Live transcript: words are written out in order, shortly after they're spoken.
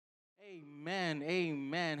Amen,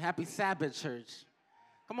 amen. Happy Sabbath, church.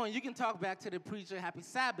 Come on, you can talk back to the preacher. Happy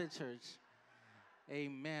Sabbath, church.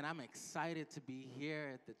 Amen. I'm excited to be here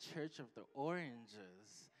at the Church of the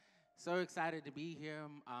Oranges. So excited to be here.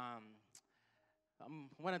 I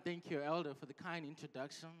want to thank your elder for the kind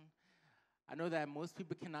introduction. I know that most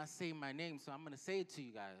people cannot say my name, so I'm going to say it to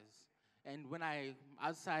you guys. And when I'm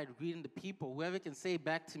outside greeting the people, whoever can say it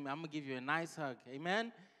back to me, I'm going to give you a nice hug.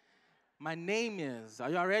 Amen? My name is, are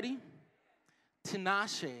y'all ready?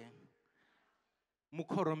 Tinashe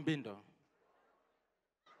Mkorombindo.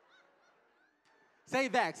 Say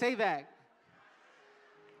back, say back.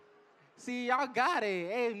 See, y'all got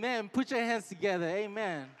it. Amen. Put your hands together.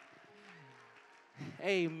 Amen.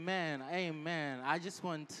 Amen. Amen. I just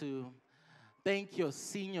want to thank your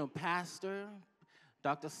senior pastor,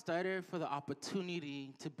 Dr. Stutter, for the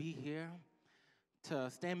opportunity to be here, to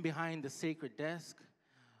stand behind the sacred desk.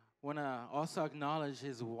 I want to also acknowledge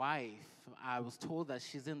his wife. I was told that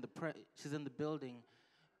she's in the building.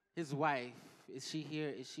 His wife, is she here?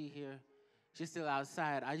 Is she here? She's still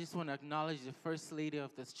outside. I just want to acknowledge the first lady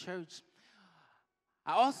of this church.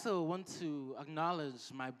 I also want to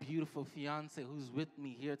acknowledge my beautiful fiance who's with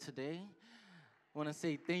me here today. I want to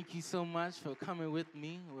say thank you so much for coming with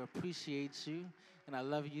me. We appreciate you, and I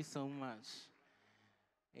love you so much.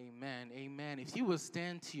 Amen, amen. If you will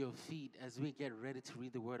stand to your feet as we get ready to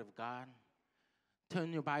read the Word of God,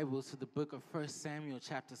 turn your Bibles to the book of 1 Samuel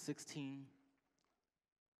chapter 16.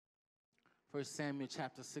 1 Samuel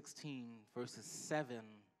chapter 16, verses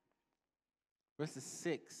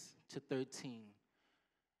 6 to 13.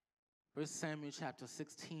 1 Samuel chapter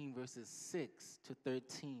 16, verses 6 to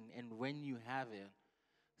 13. And when you have it,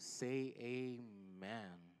 say amen.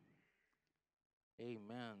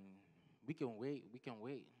 Amen. We can wait, we can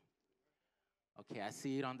wait. Okay, I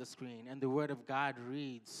see it on the screen. And the word of God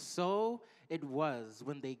reads, "So it was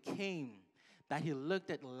when they came that he looked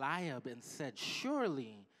at Eliab and said,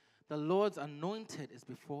 'Surely the Lord's anointed is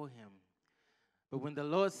before him.' But when the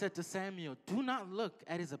Lord said to Samuel, 'Do not look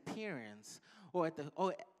at his appearance or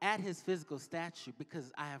at his physical stature,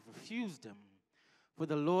 because I have refused him. For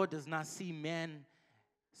the Lord does not see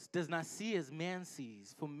as man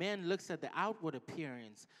sees. For man looks at the outward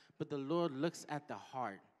appearance, but the Lord looks at the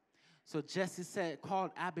heart.' So Jesse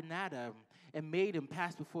called Abinadab and made him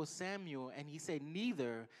pass before Samuel, and he said,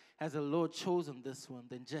 'Neither has the Lord chosen this one.'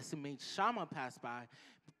 Then Jesse made Shammah pass by,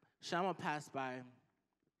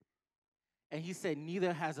 and he said,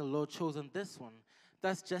 'Neither has the Lord chosen this one.'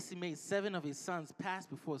 Thus Jesse made 7 of his sons pass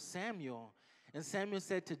before Samuel. And Samuel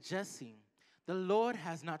said to Jesse, 'The Lord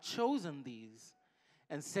has not chosen these.'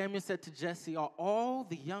 And Samuel said to Jesse, 'Are all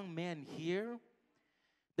the young men here?'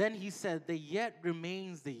 Then he said, 'There yet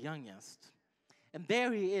remains the youngest. And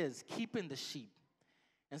there he is, keeping the sheep.'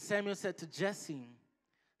 And Samuel said to Jesse,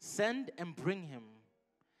 'Send and bring him,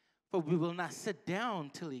 for we will not sit down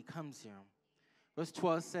till he comes here.' Verse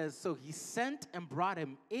 12 says, So he sent and brought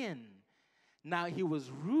him in. Now he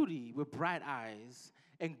was ruddy with bright eyes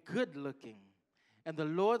and good looking. And the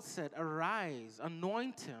Lord said, 'Arise,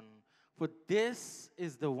 anoint him, for this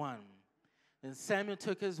is the one.' Then Samuel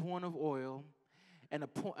took his horn of oil and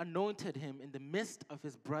anointed him in the midst of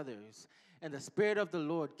his brothers. And the Spirit of the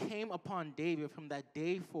Lord came upon David from that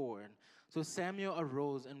day forward. So Samuel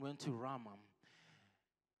arose and went to Ramah.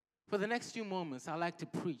 For the next few moments, I'd like to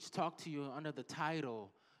talk to you under the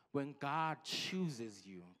title, When God Chooses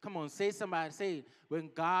You. Come on, say when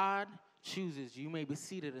God chooses you. You may be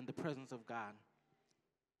seated in the presence of God.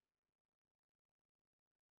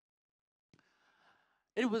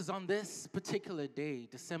 It was on this particular day,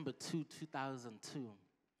 December 2, 2002,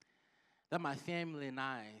 that my family and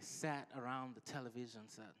I sat around the television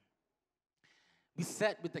set. We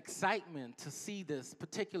sat with excitement to see this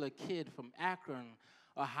particular kid from Akron,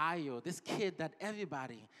 Ohio, this kid that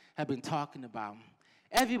everybody had been talking about.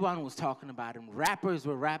 Everyone was talking about him. Rappers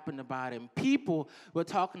were rapping about him. People were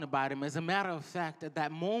talking about him. As a matter of fact, at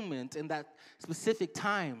that moment, in that specific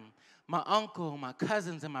time, my uncle, my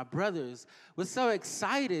cousins, and my brothers were so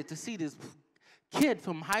excited to see this kid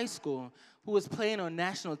from high school who was playing on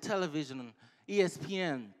national television,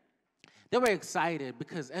 ESPN. They were excited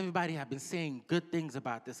because everybody had been saying good things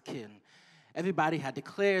about this kid. Everybody had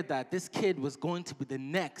declared that this kid was going to be the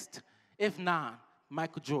next, if not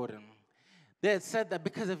Michael Jordan. They had said that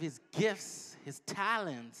because of his gifts, his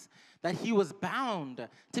talents, that he was bound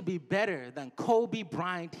to be better than Kobe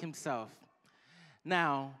Bryant himself.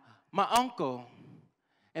 Now, my uncle,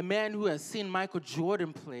 a man who has seen Michael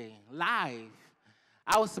Jordan play live,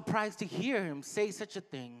 I was surprised to hear him say such a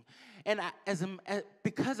thing. And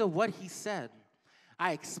because of what he said,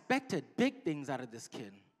 I expected big things out of this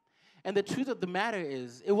kid. And the truth of the matter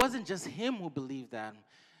is, it wasn't just him who believed that.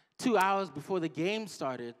 2 hours before the game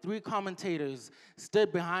started, 3 commentators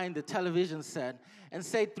stood behind the television set and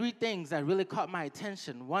said 3 things that really caught my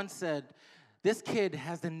attention. One said, this kid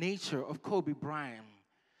has the nature of Kobe Bryant,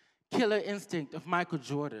 killer instinct of Michael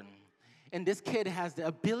Jordan. And this kid has the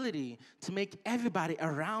ability to make everybody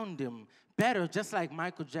around him better, just like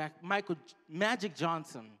Magic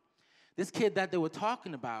Johnson. This kid that they were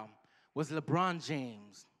talking about was LeBron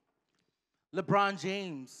James. LeBron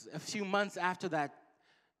James, a few months after that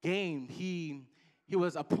game, he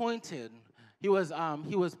was appointed. He was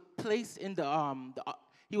placed in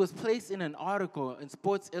an article in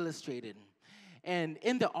Sports Illustrated. And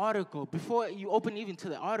in the article, before you open even to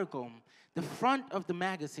the article, the front of the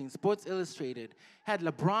magazine, Sports Illustrated, had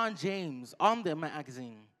LeBron James on the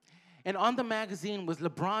magazine. And on the magazine was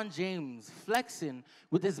LeBron James flexing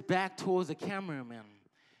with his back towards the cameraman.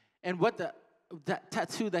 And what that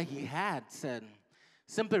tattoo that he had said,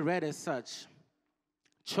 simply read as such,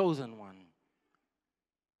 chosen one.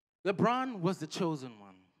 LeBron was the chosen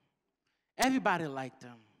one. Everybody liked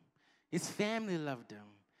him. His family loved him.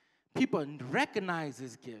 People recognized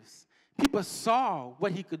his gifts. People saw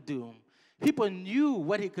what he could do. People knew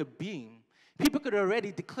what he could be. People could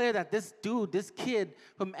already declare that this dude, this kid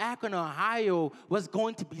from Akron, Ohio, was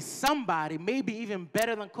going to be somebody, maybe even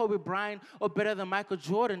better than Kobe Bryant or better than Michael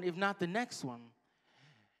Jordan, if not the next one.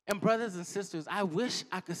 And brothers and sisters, I wish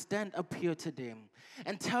I could stand up here today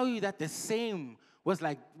and tell you that the same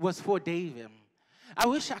was for David. I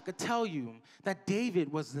wish I could tell you that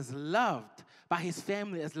David was as loved by his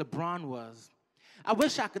family as LeBron was. I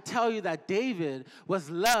wish I could tell you that David was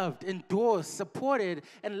loved, endorsed, supported,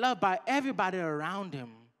 and loved by everybody around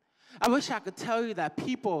him. I wish I could tell you that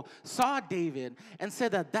people saw David and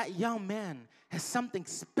said that that young man has something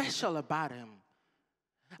special about him.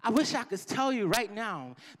 I wish I could tell you right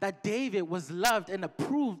now that David was loved and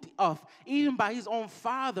approved of even by his own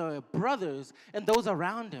father, brothers, and those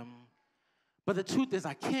around him. But the truth is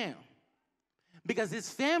I can't, because his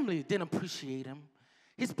family didn't appreciate him.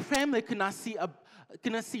 His family could not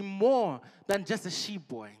see more than just a sheep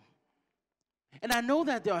boy. And I know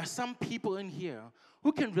that there are some people in here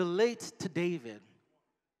who can relate to David.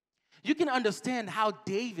 You can understand how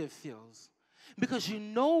David feels, because you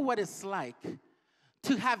know what it's like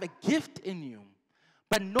to have a gift in you,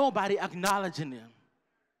 but nobody acknowledging it.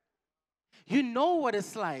 You know what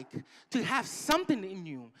it's like to have something in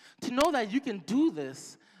you, to know that you can do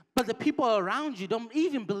this, but the people around you don't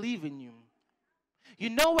even believe in you. You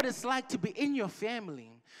know what it's like to be in your family,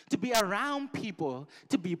 to be around people,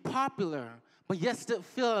 to be popular, but yet still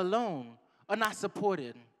feel alone or not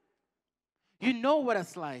supported. You know what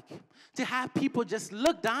it's like to have people just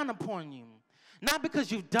look down upon you, not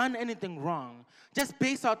because you've done anything wrong, just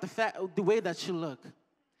based off the way that you look.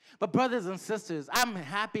 But brothers and sisters, I'm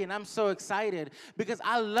happy and I'm so excited because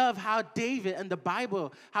I love how David and the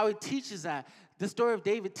Bible, how it teaches that. The story of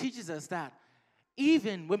David teaches us that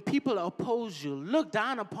even when people oppose you, look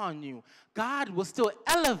down upon you, God will still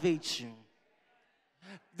elevate you.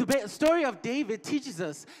 The story of David teaches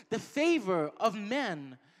us the favor of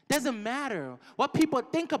men doesn't matter. What people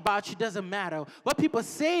think about you doesn't matter. What people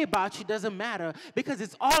say about you doesn't matter, because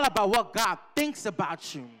it's all about what God thinks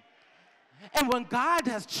about you. And when God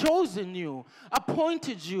has chosen you,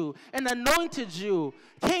 appointed you, and anointed you,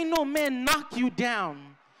 can't no man knock you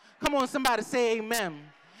down. Come on, somebody say amen.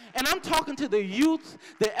 And I'm talking to the youth,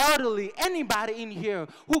 the elderly, anybody in here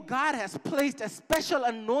who God has placed a special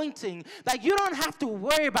anointing that you don't have to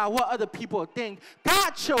worry about what other people think.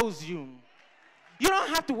 God chose you. You don't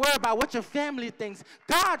have to worry about what your family thinks.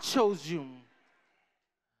 God chose you.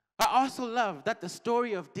 I also love that the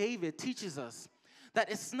story of David teaches us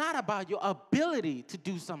that it's not about your ability to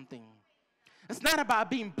do something. It's not about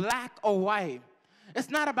being black or white. It's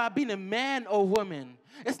not about being a man or woman.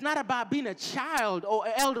 It's not about being a child or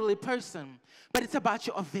an elderly person, but it's about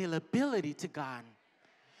your availability to God.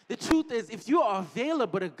 The truth is, if you are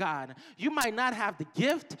available to God, you might not have the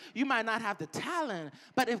gift, you might not have the talent,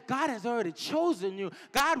 but if God has already chosen you,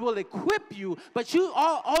 God will equip you, but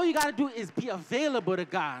all you got to do is be available to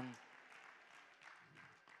God.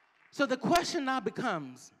 So the question now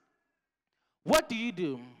becomes, what do you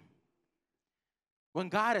do when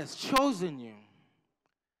God has chosen you,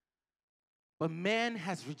 but man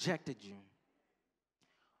has rejected you?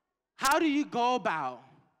 How do you go about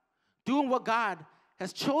doing what God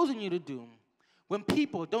has chosen you to do when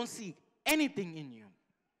people don't see anything in you?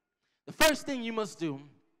 The first thing you must do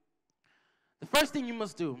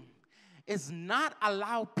is not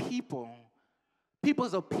allow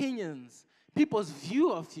people's opinions, people's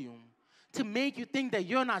view of you to make you think that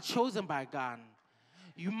you're not chosen by God.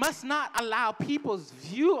 You must not allow people's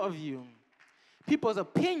view of you, people's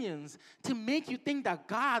opinions, to make you think that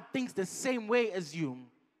God thinks the same way as you.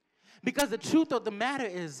 Because the truth of the matter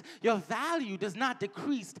is, your value does not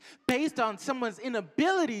decrease based on someone's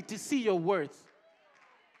inability to see your worth.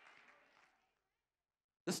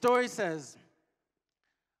 The story says,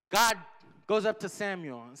 God goes up to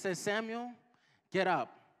Samuel and says, Samuel, get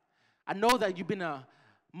up. I know that you've been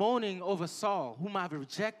moaning over Saul, whom I've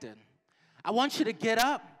rejected. I want you to get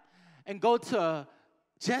up and go to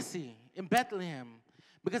Jesse in Bethlehem,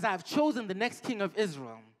 because I've chosen the next king of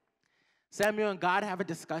Israel. Samuel and God have a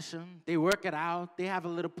discussion. They work it out. They have a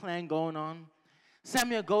little plan going on.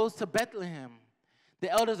 Samuel goes to Bethlehem. The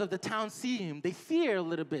elders of the town see him. They fear a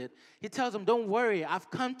little bit. He tells them, don't worry, I've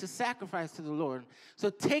come to sacrifice to the Lord. So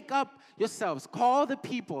take up yourselves, call the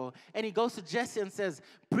people. And he goes to Jesse and says,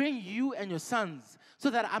 bring you and your sons so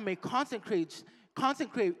that I may consecrate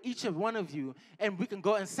each of one of you, and we can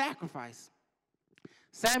go and sacrifice.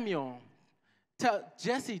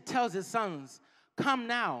 Jesse tells his sons, come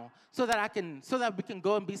now so that we can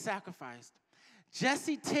go and be sacrificed.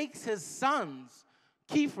 Jesse takes his sons,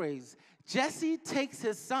 key phrase, Jesse takes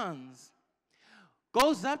his sons,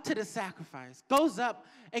 goes up to the sacrifice, goes up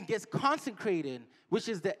and gets consecrated,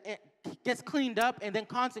 gets cleaned up and then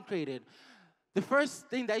consecrated. The first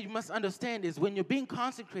thing that you must understand is when you're being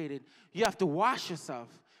consecrated, you have to wash yourself,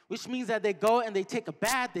 which means that they go and they take a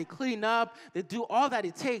bath, they clean up, they do all that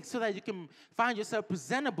it takes so that you can find yourself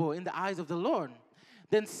presentable in the eyes of the Lord.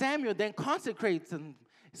 Then Samuel then consecrates them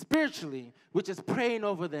spiritually, which is praying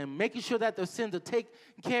over them, making sure that their sins are taken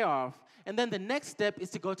care of. And then the next step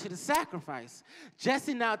is to go to the sacrifice.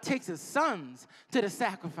 Jesse now takes his sons to the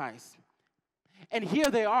sacrifice. And here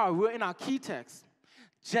they are. We're in our key text.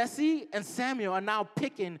 Jesse and Samuel are now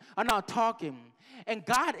talking. And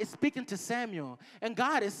God is speaking to Samuel. And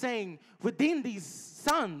God is saying, within these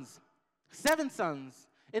sons, 7 sons,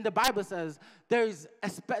 in the Bible says, there's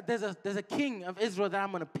a king of Israel that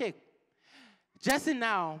I'm going to pick. Jesse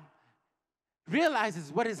now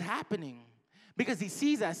realizes what is happening because he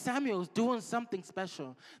sees that Samuel is doing something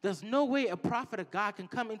special. There's no way a prophet of God can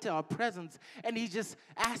come into our presence and he just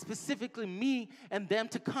asked specifically me and them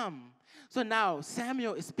to come. So now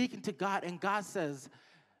Samuel is speaking to God, and God says,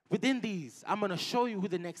 within these, I'm going to show you who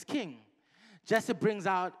the next king. Jesse brings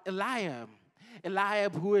out Eliab,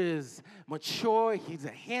 who is mature. He's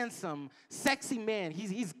a handsome, sexy man.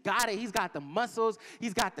 He's got it. He's got the muscles.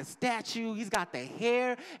 He's got the stature. He's got the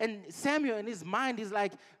hair. And Samuel, in his mind, he's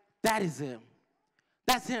like, that is him.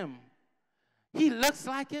 That's him. He looks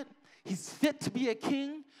like it. He's fit to be a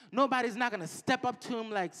king. Nobody's not going to step up to him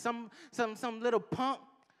like some little punk.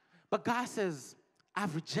 But God says,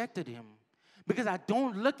 I've rejected him because I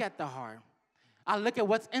don't look at the heart. I look at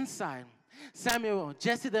what's inside.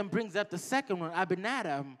 Jesse then brings up the second one,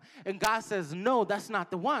 Abinadab, and God says, no, that's not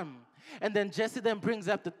the one. And then Jesse then brings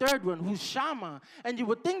up the third one, who's Shammah. And you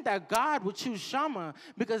would think that God would choose Shammah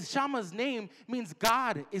because Shammah's name means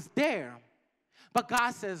God is there. But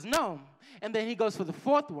God says no. And then he goes for the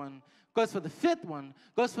fourth one, goes for the fifth one,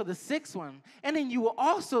 goes for the sixth one. And then you will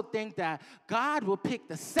also think that God will pick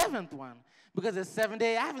the seventh one. Because as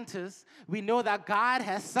Seventh-day Adventists, we know that God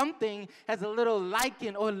has a little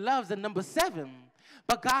liking or loves the number 7.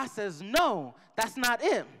 But God says, no, that's not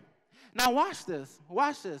it. Now watch this.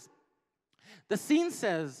 The scene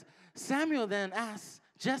says, Samuel then asks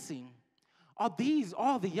Jesse, are these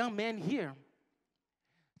all the young men here?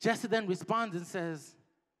 Jesse then responds and says,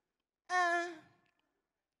 yeah,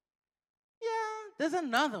 there's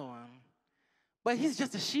another one. But he's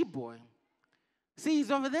just a sheep boy. See,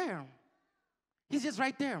 he's over there. He's just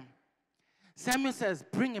right there. Samuel says,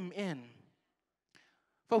 bring him in,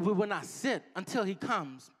 for we will not sit until he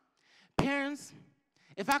comes. Parents,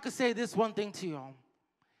 if I could say this one thing to y'all,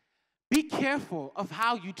 be careful of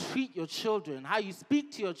how you treat your children, how you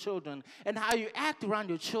speak to your children, and how you act around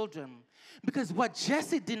your children. Because what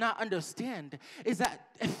Jesse did not understand is that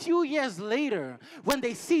a few years later, when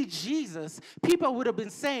they see Jesus, people would have been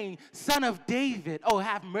saying, Son of David, oh,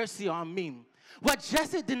 have mercy on me. What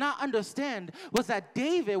Jesse did not understand was that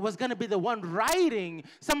David was going to be the one writing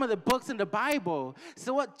some of the books in the Bible.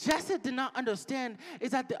 So what Jesse did not understand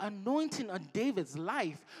is that the anointing on David's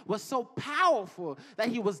life was so powerful that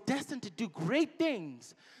he was destined to do great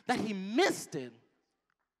things, that he missed it.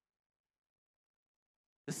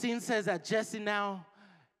 The scene says that Jesse now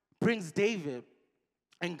brings David,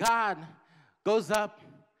 and God goes up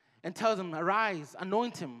and tells him, arise,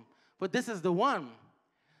 anoint him, for this is the one.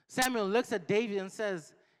 Samuel looks at David and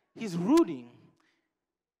says, he's rooting.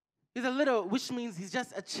 He's which means he's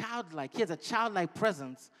just a childlike. He has a childlike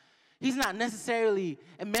presence. He's not necessarily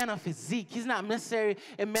a man of physique. He's not necessarily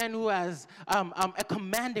a man who has a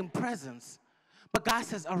commanding presence. But God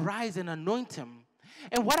says, arise and anoint him.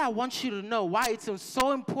 And what I want you to know, why it's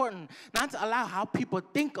so important not to allow how people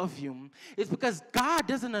think of you, is because God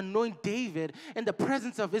doesn't anoint David in the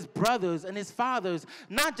presence of his brothers and his fathers,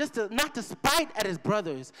 not to spite at his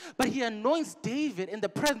brothers, but he anoints David in the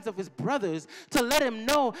presence of his brothers to let him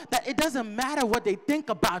know that it doesn't matter what they think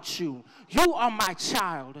about you. You are my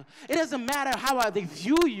child. It doesn't matter how they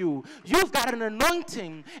view you. You've got an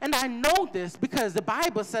anointing. And I know this because the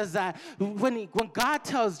Bible says that when God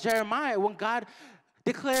tells Jeremiah, when God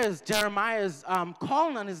declares Jeremiah's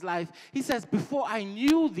calling on his life, he says, before I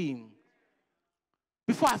knew thee,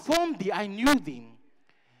 before I formed thee, I knew thee.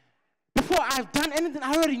 Before I've done anything,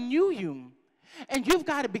 I already knew you. And you've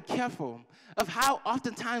got to be careful of how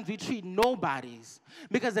oftentimes we treat nobodies,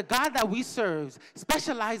 because the God that we serve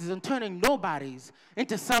specializes in turning nobodies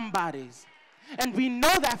into somebodies. And we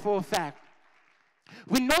know that for a fact.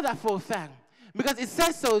 We know that for a fact. Because it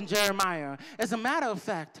says so in Jeremiah. As a matter of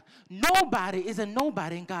fact, nobody is a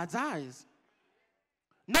nobody in God's eyes.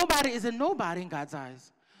 Nobody is a nobody in God's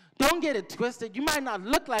eyes. Don't get it twisted. You might not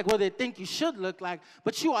look like what they think you should look like,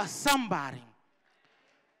 but you are somebody.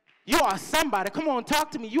 You are somebody. Come on,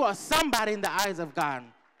 talk to me. You are somebody in the eyes of God.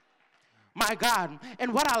 My God.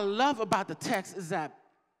 And what I love about the text is that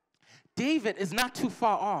David is not too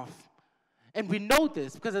far off. And we know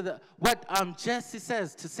this because of what Jesse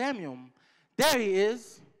says to Samuel. There he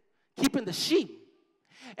is, keeping the sheep.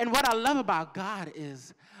 And what I love about God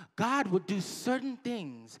is God would do certain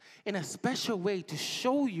things in a special way to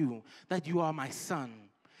show you that you are my son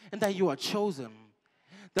and that you are chosen.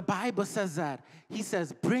 The Bible says that. He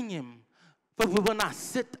says, bring him, for we will not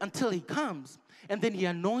sit until he comes. And then he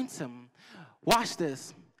anoints him. Watch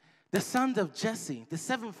this. The sons of Jesse, the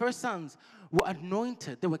 7 first sons, were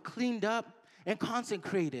anointed. They were cleaned up and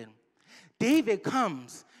consecrated. David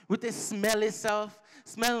comes with his smelly self,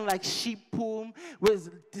 smelling like sheep poo,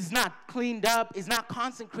 is not cleaned up, is not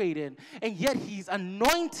consecrated, and yet he's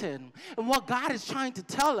anointed. And what God is trying to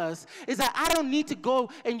tell us is that I don't need to go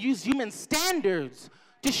and use human standards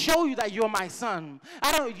to show you that you're my son.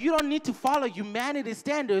 You don't need to follow humanity's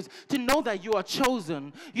standards to know that you are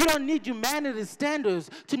chosen. You don't need humanity's standards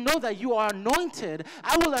to know that you are anointed.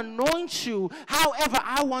 I will anoint you however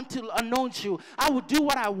I want to anoint you. I will do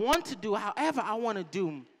what I want to do, however I want to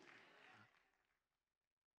do.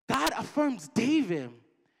 God affirms David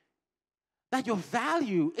that your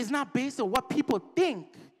value is not based on what people think,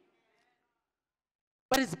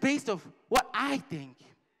 but it's based on what I think.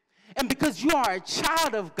 And because you are a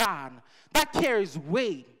child of God, that carries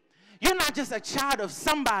weight. You're not just a child of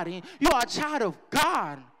somebody. You are a child of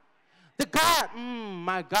God. The God,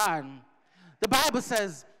 my God. The Bible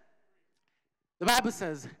says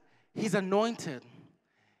he's anointed.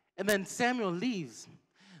 And then Samuel leaves.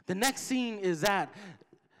 The next scene is that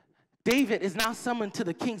David is now summoned to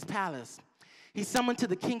the king's palace. He's summoned to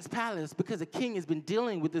the king's palace because the king has been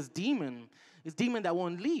dealing with this demon that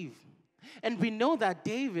won't leave. And we know that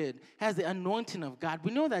David has the anointing of God.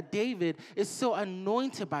 We know that David is so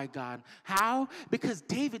anointed by God. How? Because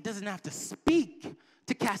David doesn't have to speak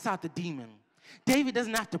to cast out the demon. David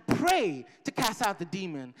doesn't have to pray to cast out the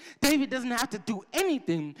demon. David doesn't have to do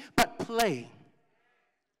anything but play.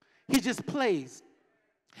 He just plays.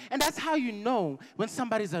 And that's how you know when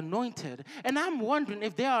somebody's anointed. And I'm wondering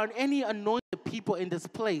if there are any anointed people in this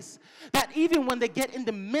place that even when they get in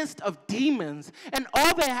the midst of demons, and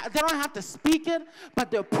all they don't have to speak it, but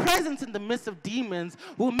their presence in the midst of demons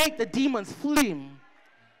will make the demons flee.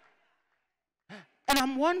 And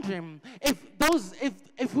I'm wondering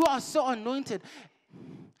if we are so anointed,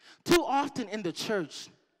 too often in the church,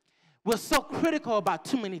 we're so critical about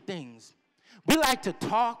too many things. We like to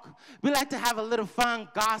talk. We like to have a little fun,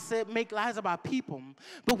 gossip, make lies about people.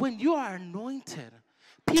 But when you are anointed,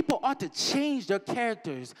 people ought to change their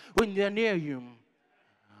characters when they're near you.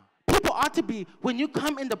 People ought to be, when you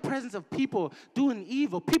come in the presence of people doing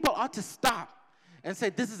evil, people ought to stop and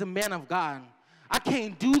say, this is a man of God. I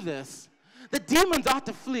can't do this. The demons ought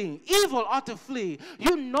to flee. Evil ought to flee.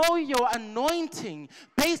 You know your anointing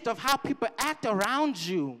based on how people act around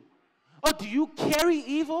you. Or do you carry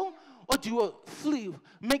evil? Or do you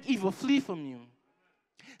make evil flee from you?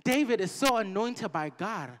 David is so anointed by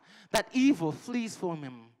God that evil flees from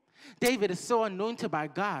him. David is so anointed by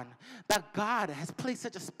God that God has placed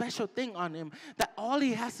such a special thing on him that all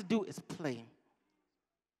he has to do is play.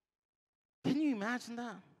 Can you imagine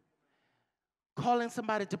that? Calling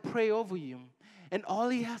somebody to pray over you, and all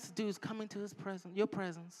he has to do is come into his presence, your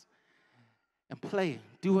presence, and play,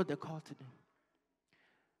 do what they're called to do.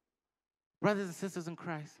 Brothers and sisters in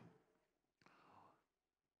Christ,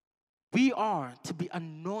 We are to be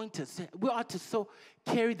anointed. We are to so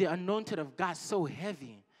carry the anointing of God so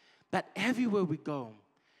heavy that everywhere we go,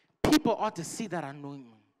 people ought to see that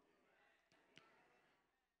anointment.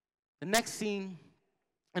 The next scene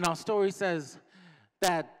in our story says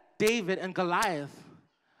that David and Goliath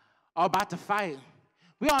are about to fight.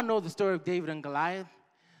 We all know the story of David and Goliath.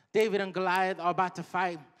 David and Goliath are about to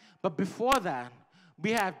fight. But before that,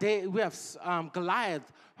 we have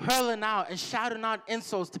Goliath hurling out and shouting out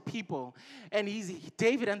insults to people. And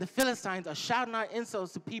David and the Philistines are shouting out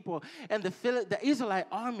insults to people. And the Israelite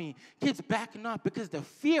army keeps backing up because they're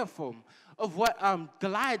fearful of what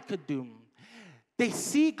Goliath could do. They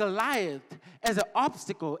see Goliath as an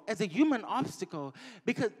obstacle, as a human obstacle,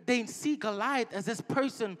 because they see Goliath as this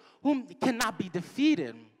person whom cannot be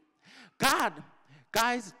defeated. God,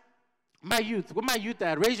 guys, my youth, where my youth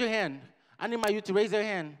at? Raise your hand. I need my youth to raise their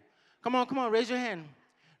hand. Come on, raise your hand.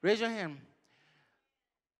 Raise your hand.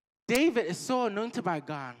 David is so anointed by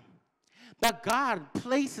God that God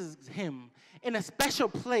places him in a special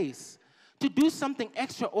place to do something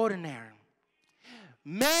extraordinary.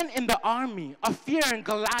 Men in the army are fearing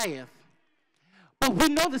Goliath. But we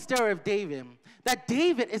know the story of David, that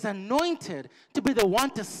David is anointed to be the one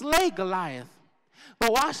to slay Goliath.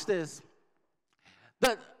 But watch this.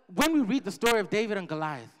 When we read the story of David and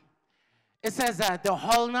Goliath, it says that they're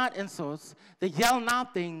hauling out insults, they're yelling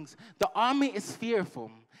out things, the army is fearful.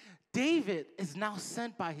 David is now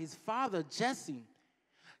sent by his father, Jesse,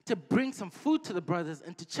 to bring some food to the brothers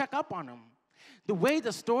and to check up on them. The way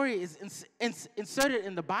the story is inserted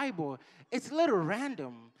in the Bible, it's a little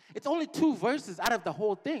random. It's only 2 verses out of the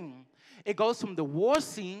whole thing. It goes from the war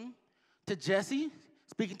scene to Jesse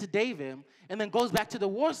speaking to David, and then goes back to the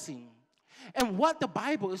war scene. And what the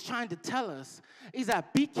Bible is trying to tell us is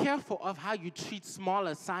that be careful of how you treat small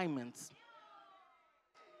assignments.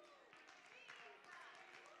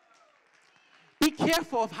 Be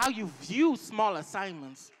careful of how you view small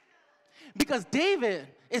assignments. Because David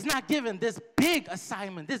is not given this big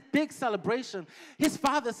assignment, this big celebration. His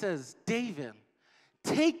father says, David,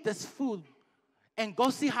 take this food and go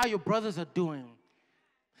see how your brothers are doing.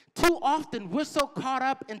 Too often, we're so caught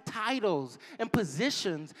up in titles and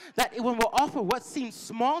positions that when we're offered what seems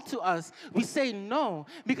small to us, we say no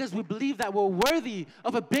because we believe that we're worthy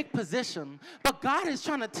of a big position. But God is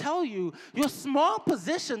trying to tell you, your small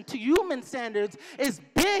position to human standards is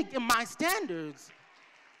big in my standards.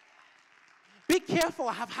 Be careful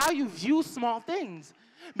of how you view small things,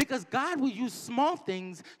 because God will use small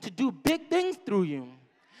things to do big things through you.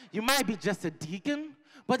 You might be just a deacon,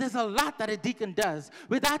 but there's a lot that a deacon does.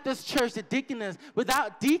 Without this church,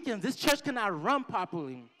 without deacons, this church cannot run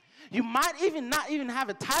properly. You might not even have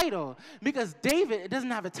a title, because David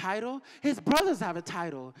doesn't have a title. His brothers have a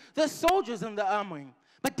title. They're soldiers in the army,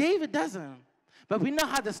 but David doesn't. But we know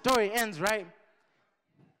how the story ends, right?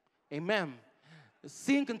 Amen. The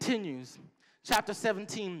scene continues. Chapter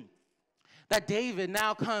 17, that David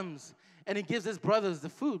now comes and he gives his brothers the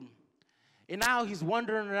food. And now he's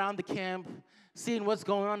wandering around the camp, seeing what's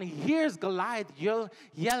going on. He hears Goliath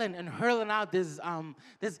yelling and hurling out these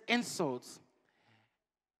insults.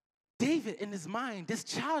 David, in his mind, this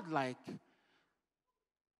childlike,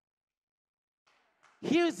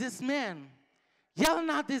 hears this man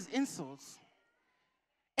yelling out these insults.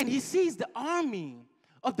 And he sees the army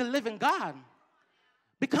of the living God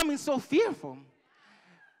becoming so fearful.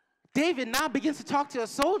 David now begins to talk to a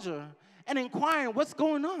soldier and inquiring what's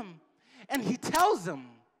going on. And he tells him,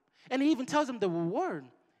 and he even tells him the reward.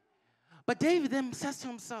 But David then says to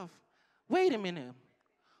himself, wait a minute,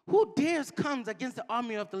 who dares comes against the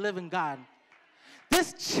army of the living God?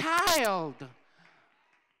 This child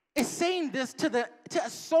is saying this to a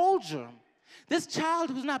soldier. This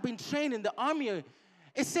child who's not been trained in the army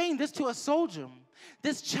is saying this to a soldier.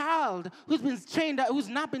 This child who's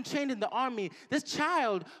not been trained in the army, this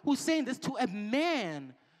child who's saying this to a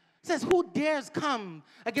man, says, who dares come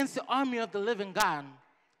against the army of the living God?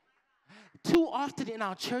 Too often in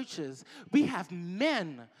our churches, we have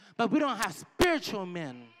men, but we don't have spiritual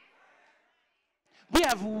men. We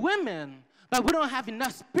have women, but we don't have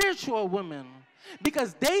enough spiritual women,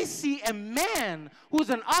 because they see a man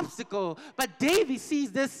who's an obstacle, but David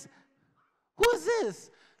sees this, who is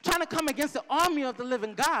this? Trying to come against the army of the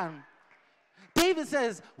living God. David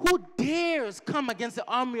says, who dares come against the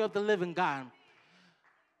army of the living God?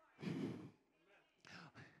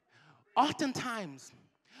 Oftentimes,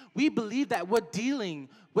 we believe that we're dealing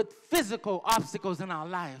with physical obstacles in our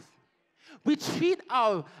life. We treat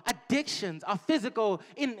our addictions, our physical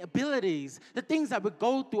inabilities, the things that we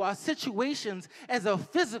go through, our situations as a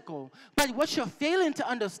physical. But what you're failing to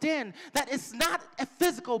understand, that it's not a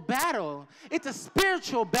physical battle. It's a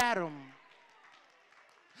spiritual battle.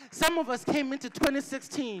 Some of us came into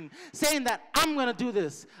 2016 saying that I'm going to do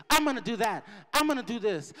this, I'm going to do that, I'm going to do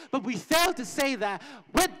this. But we failed to say that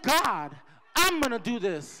with God, I'm going to do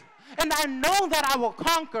this. And I know that I will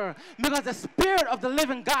conquer because the Spirit of the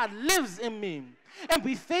living God lives in me. And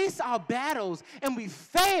we face our battles and we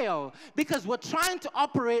fail because we're trying to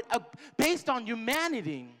operate based on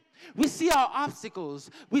humanity. We see our obstacles.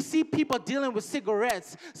 We see people dealing with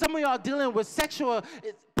cigarettes. Some of y'all dealing with sexual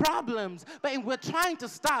problems. But we're trying to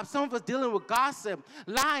stop. Some of us dealing with gossip,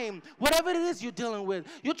 lying, whatever it is you're dealing with.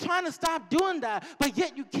 You're trying to stop doing that, but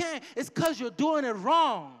yet you can't. It's because you're doing it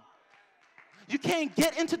wrong. You can't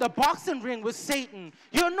get into the boxing ring with Satan.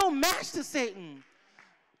 You're no match to Satan.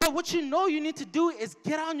 But what you know you need to do is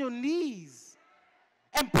get on your knees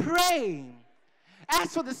and pray.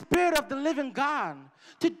 Ask for the Spirit of the living God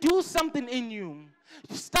to do something in you.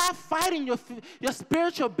 Stop fighting your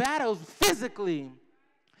spiritual battles physically.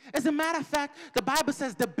 As a matter of fact, the Bible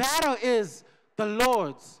says the battle is the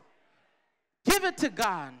Lord's. Give it to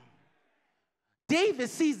God. David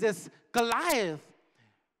sees this Goliath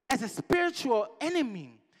as a spiritual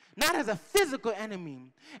enemy, not as a physical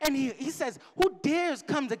enemy. And he says, who dares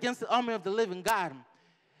comes against the army of the living God?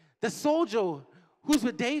 The soldier who's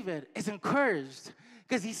with David is encouraged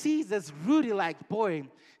because he sees this Rudy-like boy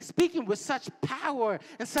speaking with such power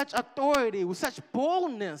and such authority, with such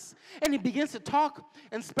boldness. And he begins to talk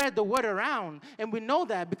and spread the word around. And we know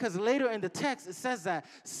that because later in the text it says that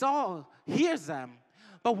Saul hears them.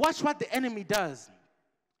 But watch what the enemy does.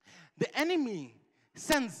 The enemy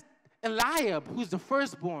sends Eliab, who's the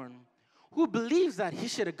firstborn, who believes that he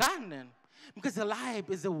should have gotten it. Because Eliab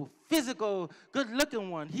is a physical, good-looking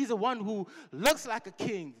one. He's the one who looks like a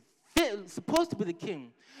king, supposed to be the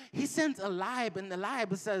king. He sends Eliab, and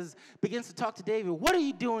Eliab begins to talk to David. What are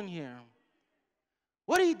you doing here?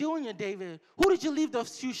 What are you doing here, David? Who did you leave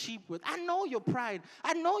those few sheep with? I know your pride.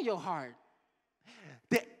 I know your heart.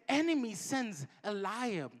 The enemy sends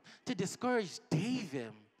Eliab to discourage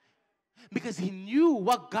David because he knew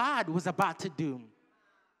what God was about to do.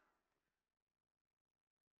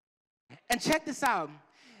 And check this out.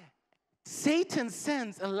 Satan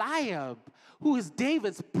sends Eliab, who is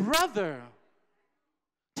David's brother,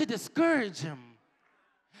 to discourage him.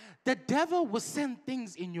 The devil will send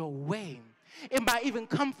things in your way. It might even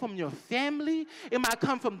come from your family. It might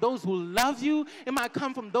come from those who love you. It might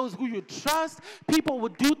come from those who you trust. People will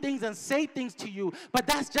do things and say things to you, but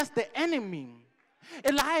that's just the enemy.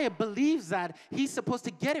 Eliab believes that he's supposed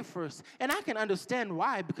to get it first. And I can understand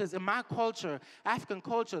why, because in my culture, African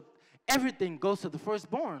culture, everything goes to the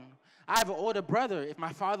firstborn. I have an older brother. If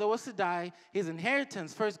my father was to die, his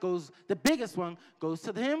inheritance first goes, the biggest one goes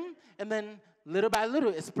to him, and then little by little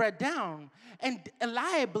it's spread down. And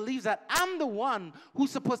Eliab believes that I'm the one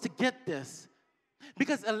who's supposed to get this.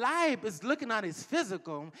 Because Eliab is looking at his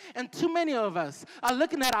physical, and too many of us are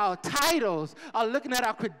looking at our titles, are looking at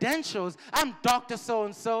our credentials. I'm Dr.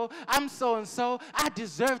 So-and-so, I'm so-and-so, I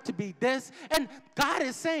deserve to be this. And God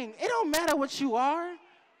is saying, it don't matter what you are.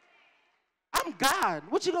 I'm God.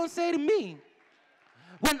 What you gonna say to me?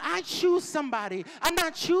 When I choose somebody, I'm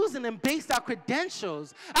not choosing him based on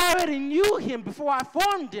credentials. I already knew him before I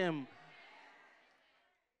formed him.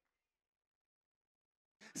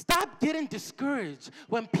 Stop getting discouraged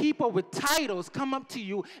when people with titles come up to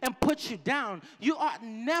you and put you down. You ought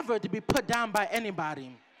never to be put down by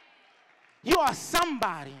anybody. You are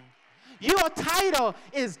somebody. Your title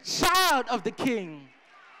is child of the king.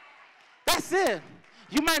 That's it.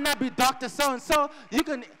 You might not be Dr. So-and-so. You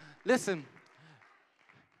can, listen,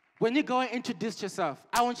 when you go and introduce yourself,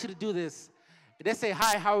 I want you to do this. They say,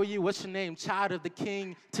 hi, how are you? What's your name? Child of the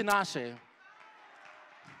king, Tinashe.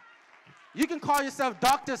 You can call yourself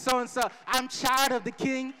Dr. So-and-so. I'm child of the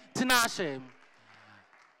king, Tinashe.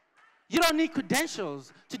 You don't need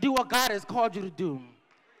credentials to do what God has called you to do.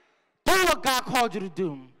 Do what God called you to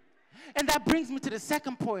do. And that brings me to the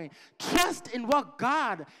second point. Trust in what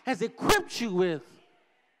God has equipped you with.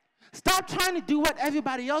 Stop trying to do what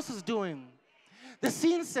everybody else is doing. The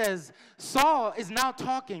scene says Saul is now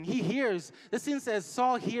talking. He hears. The scene says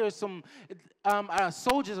Saul hears some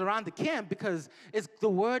soldiers around the camp because the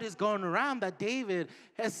word is going around that David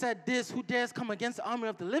has said this, who dares come against the army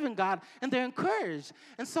of the living God, and they're encouraged.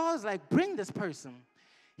 And Saul is like, bring this person.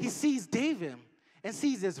 He sees David and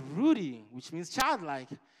sees this Rudy, which means childlike.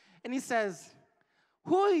 And he says,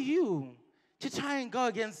 who are you to try and go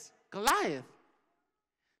against Goliath?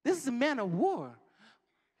 This is a man of war.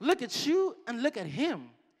 Look at you and look at him.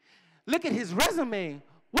 Look at his resume.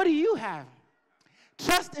 What do you have?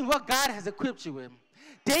 Trust in what God has equipped you with.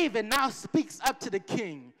 David now speaks up to the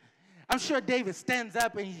king. I'm sure David stands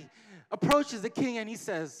up and he approaches the king and he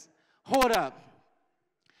says, hold up.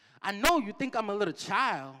 I know you think I'm a little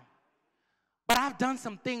child, but I've done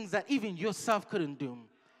some things that even yourself couldn't do.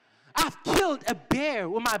 I've killed a bear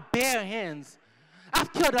with my bare hands.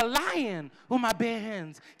 I've killed a lion with my bare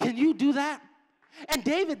hands. Can you do that? And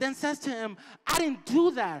David then says to him, I didn't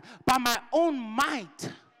do that by my own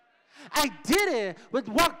might. I did it with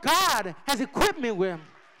what God has equipped me with.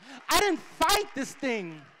 I didn't fight this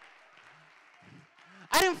thing.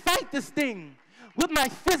 I didn't fight this thing with my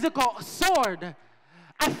physical sword.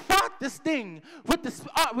 I fought this thing with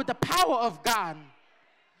the power of God.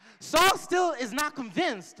 Saul still is not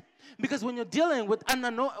convinced, because when you're dealing with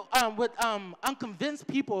unconvinced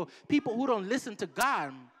people who don't listen to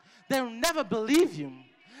God, they'll never believe you.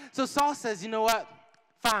 So Saul says, you know what?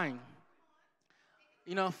 Fine.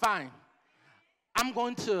 Fine. I'm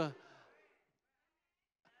going to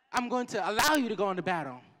allow you to go into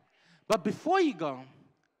battle. But before you go,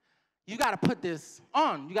 you got to put this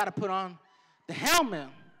on. You got to put on the helmet.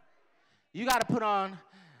 You got to put on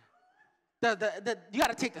you got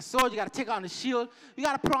to take the sword. You got to take on the shield. You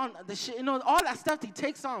got to put on the shield. All that stuff he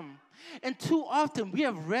takes on. And too often we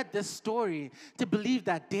have read this story to believe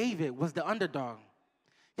that David was the underdog.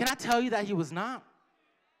 Can I tell you that he was not?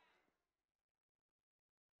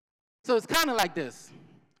 So it's kind of like this.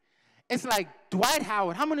 It's like Dwight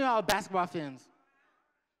Howard. How many of y'all are basketball fans?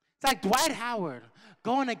 It's like Dwight Howard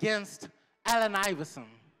going against Allen Iverson.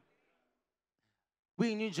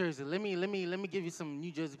 We in New Jersey. Let me give you some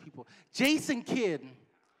New Jersey people. Jason Kidd.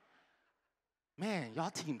 Man, y'all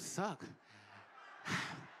team suck.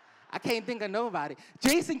 I can't think of nobody.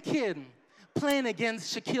 Jason Kidd playing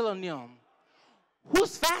against Shaquille O'Neal.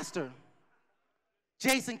 Who's faster?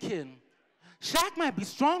 Jason Kidd. Shaq might be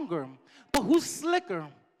stronger, but who's slicker?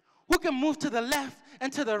 Who can move to the left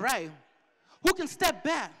and to the right? Who can step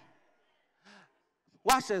back?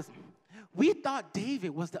 Watch this. We thought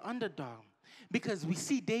David was the underdog because we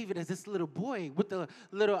see David as this little boy with the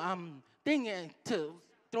little thing to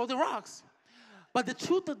throw the rocks. But the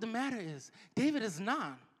truth of the matter is, David is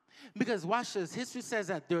not. Because watch this. History says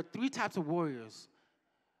that there are 3 types of warriors.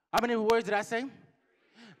 How many words did I say?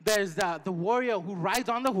 There's the warrior who rides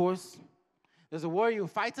on the horse. There's a warrior who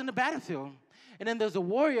fights in the battlefield. And then there's a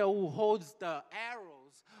warrior who holds the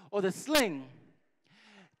arrows or the sling.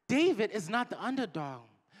 David is not the underdog.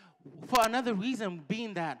 For another reason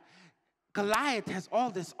being that Goliath has all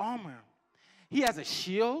this armor. He has a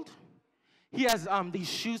shield. He has these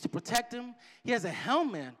shoes to protect him. He has a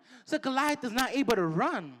helmet. So Goliath is not able to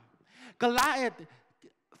run. Goliath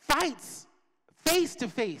fights face to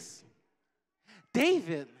face.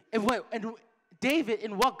 David, in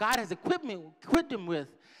what God has equipped him with,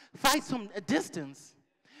 fights from a distance.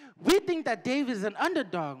 We think that David is an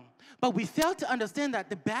underdog, but we fail to understand that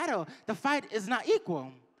the fight is not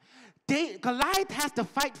equal. Goliath has to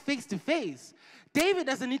fight face to face. David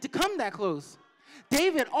doesn't need to come that close.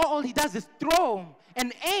 David, all he does is throw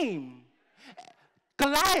and aim.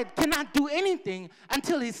 Goliath cannot do anything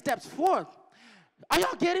until he steps forth. Are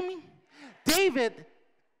y'all getting me? David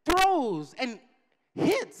throws and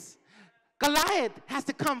hits. Goliath has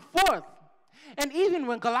to come forth. And even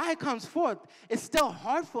when Goliath comes forth, it's still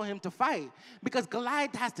hard for him to fight because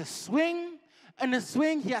Goliath has to swing, and the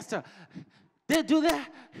swing, he has to do that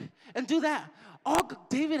and do that. All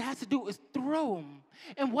David has to do is throw.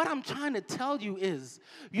 And what I'm trying to tell you is,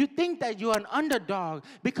 you think that you're an underdog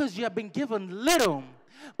because you have been given little,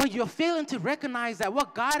 but you're failing to recognize that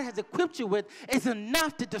what God has equipped you with is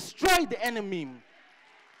enough to destroy the enemy.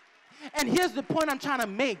 And here's the point I'm trying to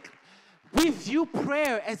make. We view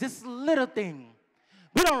prayer as this little thing.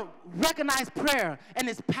 We don't recognize prayer and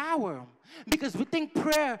its power because we think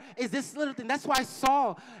prayer is this little thing. That's why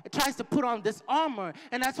Saul tries to put on this armor,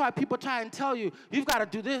 and that's why people try and tell you, you've got to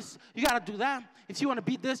do this, you got to do that. If you want to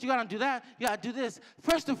beat this, you got to do that, you got to do this.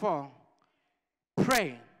 First of all,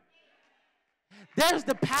 pray. There's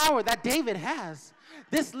the power that David has.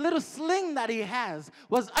 This little sling that he has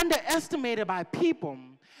was underestimated by people.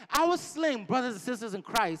 Our sling, brothers and sisters in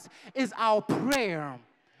Christ, is our prayer.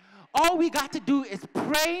 All we got to do is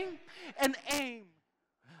pray and aim.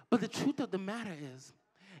 But the truth of the matter is,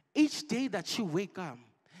 each day that you wake up,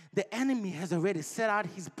 the enemy has already set out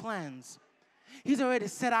his plans. He's already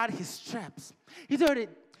set out his traps.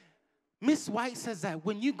 Miss White says that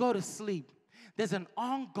when you go to sleep, there's an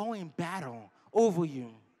ongoing battle over you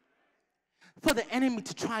for the enemy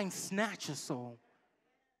to try and snatch your soul.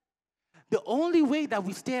 The only way that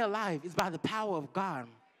we stay alive is by the power of God.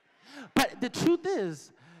 But the truth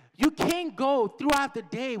is, you can't go throughout the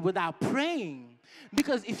day without praying.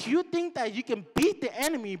 Because if you think that you can beat the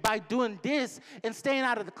enemy by doing this and staying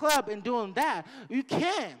out of the club and doing that, you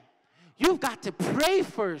can't. You've got to pray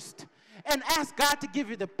first and ask God to give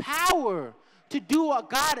you the power to do what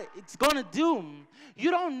God is going to do.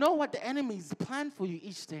 You don't know what the enemy's planned for you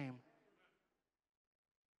each day.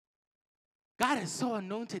 God has so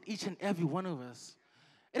anointed each and every one of us.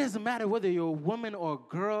 It doesn't matter whether you're a woman or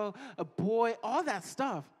a girl, a boy, all that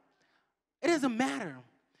stuff. It doesn't matter.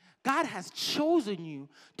 God has chosen you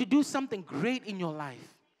to do something great in your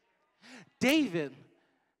life. David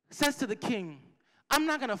says to the king, I'm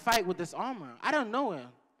not going to fight with this armor. I don't know it.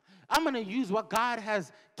 I'm going to use what God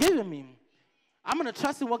has given me. I'm going to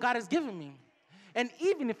trust in what God has given me. And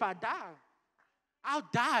even if I die, I'll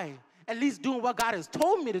die at least doing what God has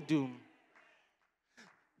told me to do.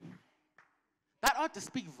 That ought to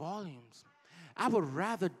speak volumes. I would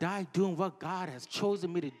rather die doing what God has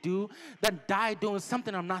chosen me to do than die doing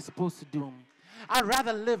something I'm not supposed to do. I'd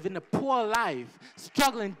rather live in a poor life,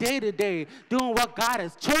 struggling day to day, doing what God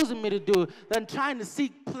has chosen me to do than trying to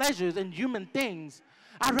seek pleasures in human things.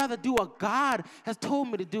 I'd rather do what God has told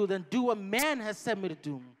me to do than do what man has said me to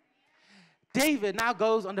do. David now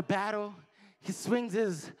goes on the battle. He swings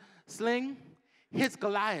his sling, hits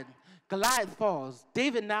Goliath. Goliath falls.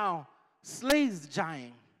 David now slays the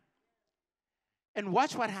giant. And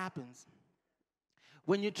watch what happens.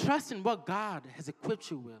 When you trust in what God has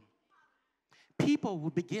equipped you with, people will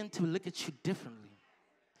begin to look at you differently.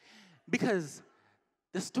 Because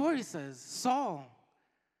the story says Saul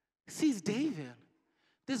sees David.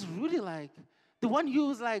 This really like, the one who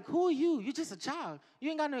was like, who are you? You're just a child. You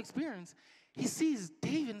ain't got no experience. He sees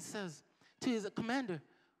David and says to his commander,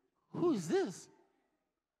 who is this?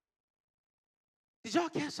 Did y'all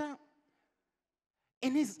catch that?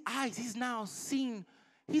 In his eyes, he's now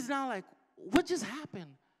like, what just happened?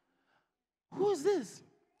 Who is this?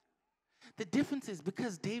 The difference is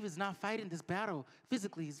because David's not fighting this battle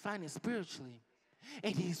physically, he's fighting it spiritually.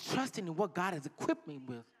 And he's trusting in what God has equipped him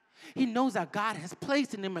with. He knows that God has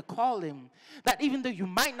placed in him and called him. That even though you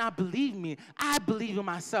might not believe me, I believe in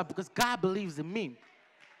myself because God believes in me.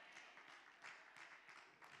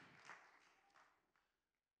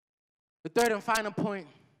 The third and final point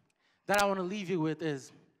that I want to leave you with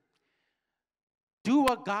is do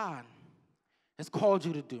what God has called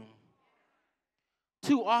you to do.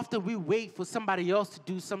 Too often we wait for somebody else to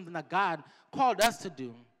do something that God called us to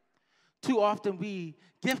do. Too often we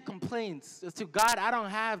give complaints as to God, I don't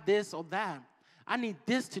have this or that. I need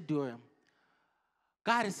this to do it.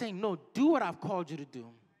 God is saying, no, do what I've called you to do.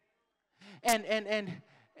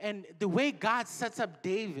 And the way God sets up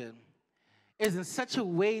David is in such a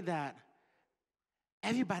way that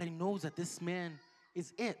everybody knows that this man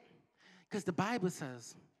is it. Because the Bible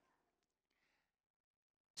says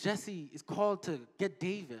Jesse is called to get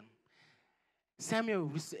David.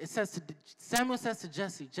 Samuel says to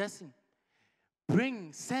Jesse,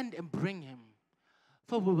 send and bring him,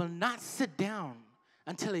 for we will not sit down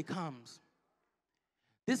until he comes.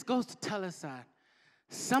 This goes to tell us that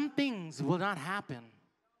some things will not happen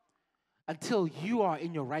until you are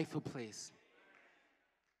in your rightful place.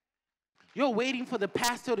 You're waiting for the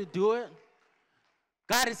pastor to do it.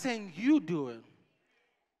 God is saying, you do it.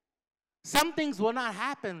 Some things will not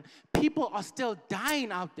happen. People are still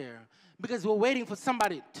dying out there because we're waiting for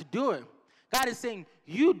somebody to do it. God is saying,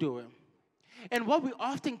 you do it. And what we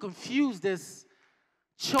often confuse this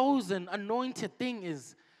chosen, anointed thing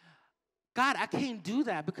is, God, I can't do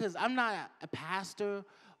that because I'm not a pastor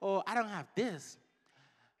or I don't have this.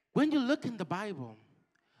 When you look in the Bible,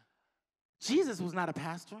 Jesus was not a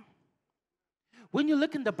pastor. When you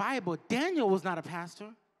look in the Bible, Daniel was not a pastor.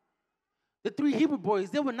 The 3 Hebrew boys,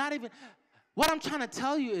 they were not even. What I'm trying to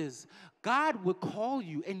tell you is God will call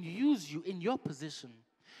you and use you in your position.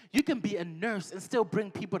 You can be a nurse and still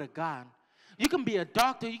bring people to God. You can be a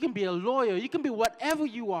doctor, you can be a lawyer, you can be whatever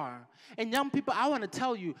you are. And young people, I want to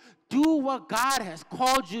tell you, do what God has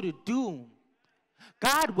called you to do.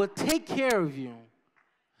 God will take care of you.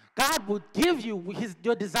 God will give you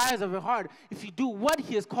your desires of your heart if you do what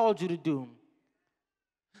he has called you to do.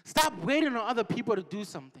 Stop waiting on other people to do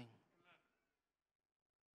something.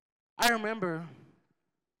 I remember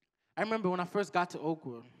when I first got to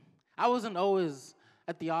Oakwood, I wasn't always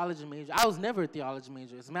a theology major. I was never a theology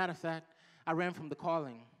major. As a matter of fact, I ran from the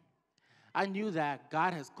calling. I knew that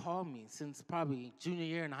God has called me since probably junior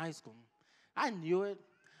year in high school. I knew it,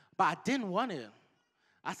 but I didn't want it.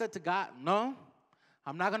 I said to God, no,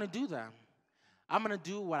 I'm not going to do that. I'm going to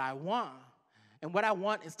do what I want, and what I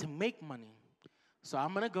want is to make money. So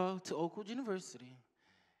I'm going to go to Oakwood University,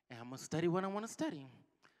 and I'm going to study what I want to study.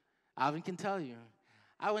 Alvin can tell you.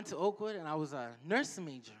 I went to Oakwood and I was a nursing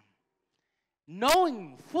major.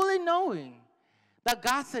 Fully knowing that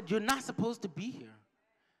God said, you're not supposed to be here.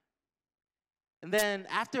 And then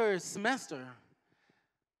after a semester,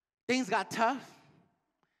 things got tough.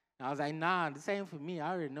 And I was like, nah, this ain't for me.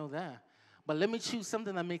 I already know that. But let me choose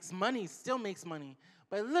something that makes money, still makes money,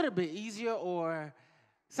 but a little bit easier, or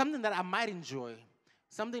something that I might enjoy,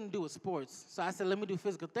 something to do with sports. So I said, let me do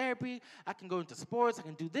physical therapy. I can go into sports. I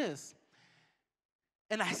can do this.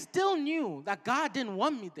 And I still knew that God didn't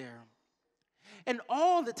want me there. And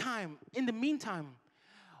all the time, in the meantime,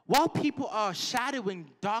 while people are shadowing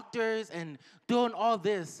doctors and doing all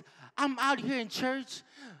this, I'm out here in church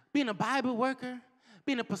being a Bible worker,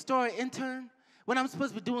 being a pastoral intern, when I'm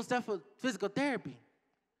supposed to be doing stuff for physical therapy.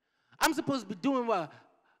 I'm supposed to be doing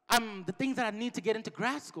the things that I need to get into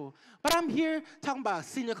grad school. But I'm here talking about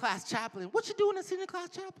senior class chaplain. What you doing in senior class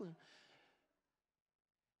chaplain?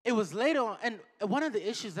 It was later on, and one of the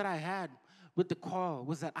issues that I had with the call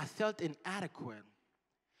was that I felt inadequate.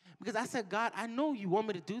 Because I said, God, I know you want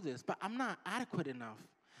me to do this, but I'm not adequate enough.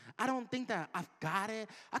 I don't think that I've got it.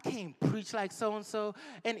 I can't preach like so-and-so.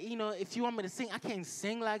 And, if you want me to sing, I can't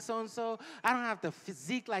sing like so-and-so. I don't have the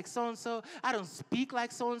physique like so-and-so. I don't speak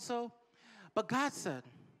like so-and-so. But God said,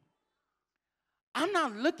 I'm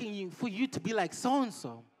not looking for you to be like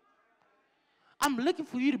so-and-so. I'm looking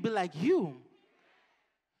for you to be like you.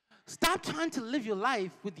 Stop trying to live your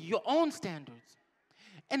life with your own standards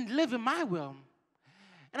and live in my will.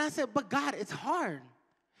 And I said, but God, it's hard.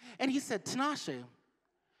 And he said, Tinashe,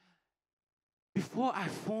 before I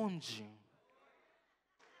formed you,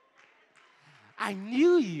 I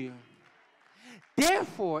knew you.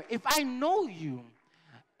 Therefore, if I know you,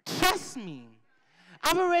 trust me.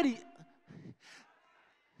 I've already...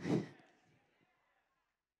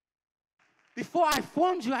 Before I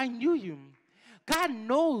formed you, I knew you. God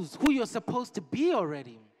knows who you're supposed to be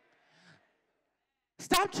already.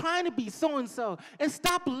 Stop trying to be so-and-so and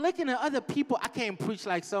stop looking at other people. I can't preach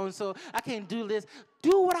like so-and-so. I can't do this.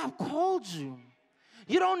 Do what I've called you.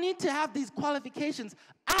 You don't need to have these qualifications.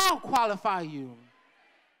 I'll qualify you.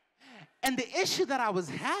 And the issue that I was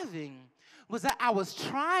having was that I was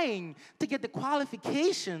trying to get the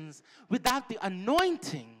qualifications without the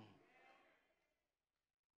anointing.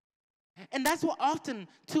 And that's what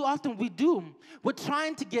too often we do. We're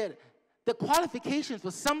trying to get the qualifications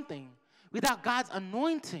for something without God's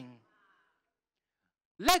anointing.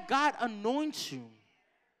 Let God anoint you.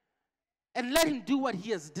 And let him do what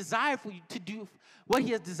he has desired for you to do, what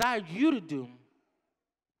he has desired you to do.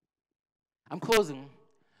 I'm closing.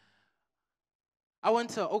 I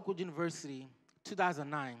went to Oakwood University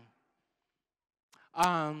 2009.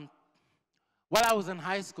 While I was in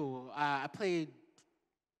high school, I played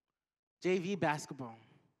JV basketball.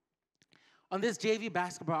 On this JV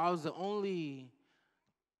basketball, I was the only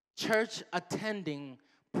church-attending,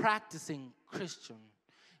 practicing Christian,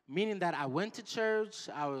 meaning that I went to church,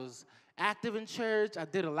 I was active in church, I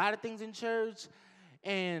did a lot of things in church,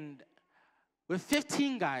 and with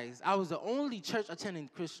 15 guys, I was the only church-attending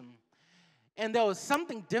Christian. And there was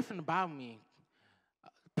something different about me.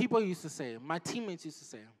 People used to say, my teammates used to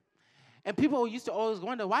say, and people used to always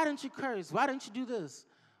wonder, why don't you curse? Why don't you do this?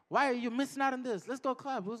 Why are you missing out on this? Let's go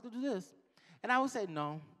club. Let's go do this. And I would say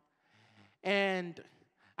no. And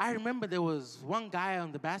I remember there was one guy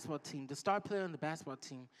on the basketball team, the star player on the basketball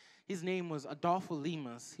team. His name was Adolfo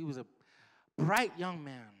Limas. He was a bright young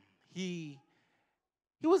man. He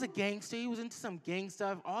was a gangster. He was into some gang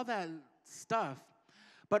stuff, all that stuff.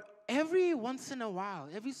 But every once in a while,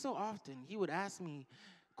 every so often, he would ask me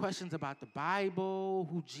questions about the Bible,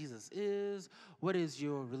 who Jesus is, what is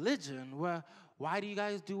your religion, why do you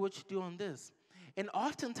guys do what you do on this? And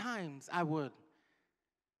oftentimes, I would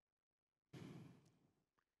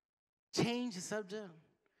change the subject,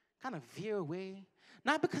 kind of veer away.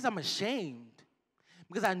 Not because I'm ashamed,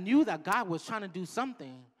 because I knew that God was trying to do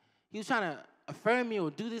something. He was trying to affirm me or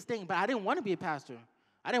do this thing, but I didn't want to be a pastor.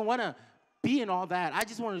 I didn't want to be in all that. I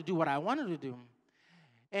just wanted to do what I wanted to do.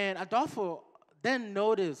 And Adolfo then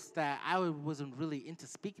noticed that I wasn't really into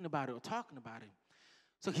speaking about it or talking about it.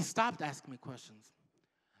 So he stopped asking me questions.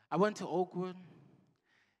 I went to Oakwood,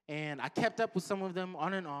 and I kept up with some of them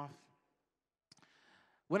on and off.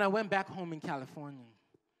 When I went back home in California,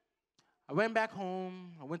 I went back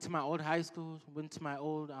home, I went to my old high school, went to my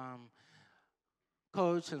old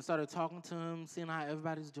coach and started talking to him, seeing how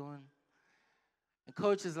everybody's doing. And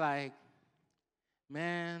coach is like,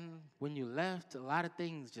 man, when you left, a lot of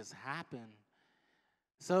things just happened.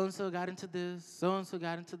 So-and-so got into this, so-and-so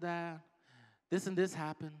got into that, this and this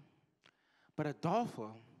happened. But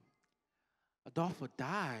Adolfo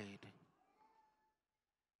died.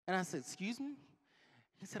 And I said, excuse me?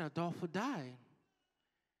 He said, Adolfo died.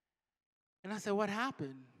 And I said, what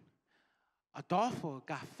happened? Adolfo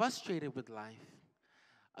got frustrated with life.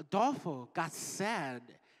 Adolfo got sad,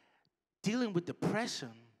 dealing with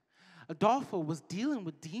depression. Adolfo was dealing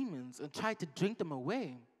with demons and tried to drink them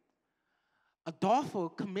away. Adolfo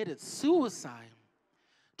committed suicide,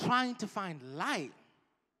 trying to find light.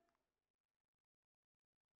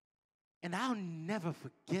 And I'll never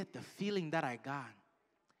forget the feeling that I got,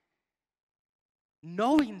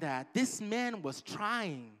 knowing that this man was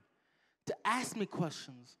trying to ask me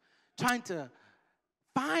questions, trying to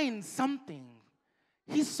find something.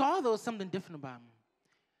 He saw there was something different about me,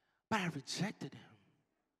 but I rejected him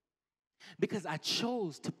because I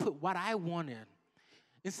chose to put what I wanted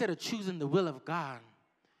instead of choosing the will of God.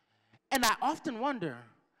 And I often wonder,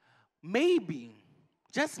 maybe,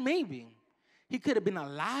 just maybe, he could have been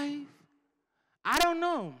alive. I don't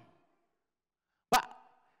know. But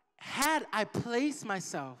had I placed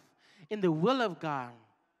myself in the will of God,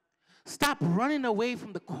 stop running away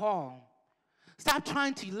from the call, stop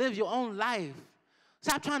trying to live your own life,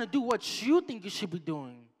 stop trying to do what you think you should be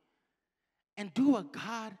doing, and do what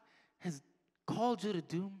God has called you to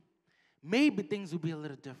do, maybe things will be a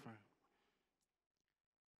little different.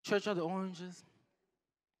 Church of the Oranges,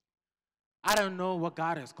 I don't know what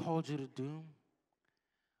God has called you to do,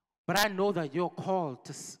 but I know that you're called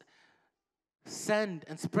to send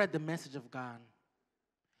and spread the message of God.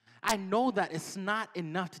 I know that it's not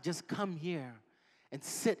enough to just come here and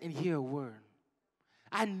sit and hear a word.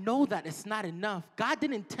 I know that it's not enough. God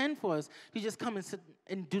didn't intend for us to just come and sit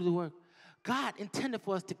and do the work. God intended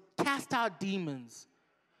for us to cast out demons.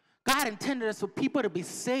 God intended us for people to be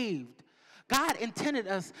saved. God intended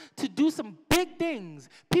us to do some big things.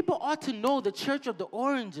 People ought to know the Church of the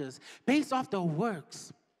Oranges based off the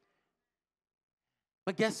works.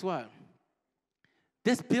 But guess what?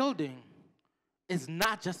 This building is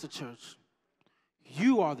not just a church.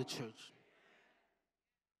 You are the church.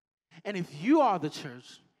 And if you are the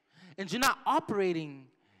church and you're not operating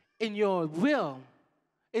in your will,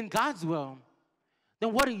 in God's will,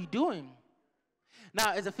 then what are you doing?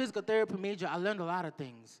 Now, as a physical therapy major, I learned a lot of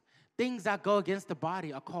things. Things that go against the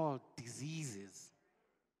body are called diseases.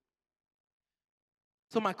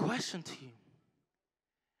 So my question to you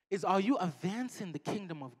is, are you advancing the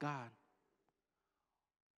kingdom of God?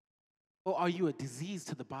 Or are you a disease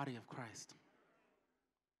to the body of Christ?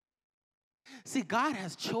 See, God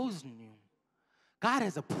has chosen you. God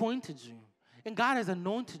has appointed you. And God has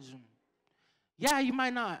anointed you. Yeah, you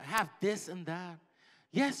might not have this and that.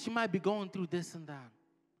 Yes, you might be going through this and that.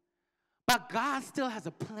 But God still has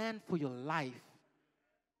a plan for your life.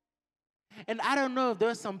 And I don't know if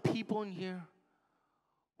there's some people in here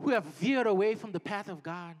who have veered away from the path of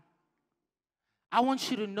God. I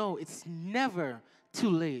want you to know it's never too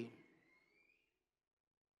late.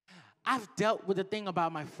 I've dealt with the thing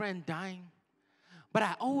about my friend dying, but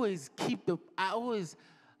I always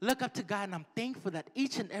look up to God, and I'm thankful that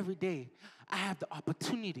each and every day I have the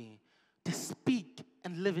opportunity to speak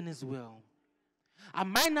and live in His will. I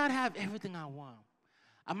might not have everything I want.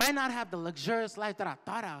 I might not have the luxurious life that I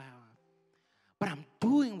thought I would have, but I'm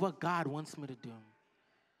doing what God wants me to do.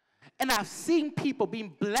 And I've seen people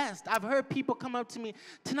being blessed. I've heard people come up to me,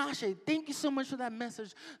 Tinashe, thank you so much for that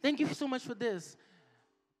message. Thank you so much for this.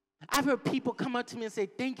 I've heard people come up to me and say,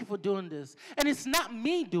 thank you for doing this. And it's not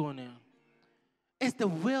me doing it. It's the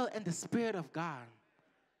will and the Spirit of God.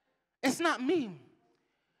 It's not me.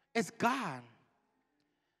 It's God.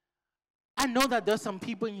 I know that there's some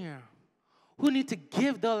people in here who need to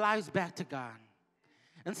give their lives back to God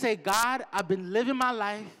and say, God, I've been living my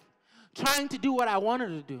life trying to do what I wanted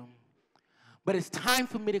to do, but it's time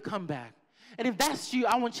for me to come back. And if that's you,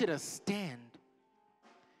 I want you to stand.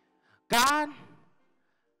 God,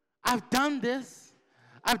 I've done this,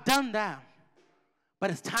 I've done that,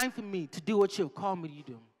 but it's time for me to do what you have called me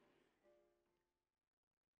to do.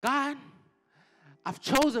 God, I've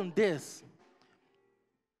chosen this,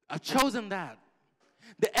 I've chosen that.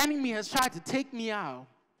 The enemy has tried to take me out.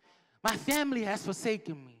 My family has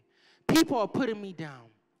forsaken me. People are putting me down.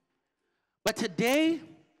 But today,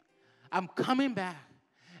 I'm coming back,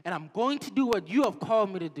 and I'm going to do what you have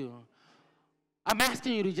called me to do. I'm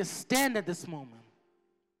asking you to just stand at this moment.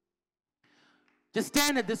 Just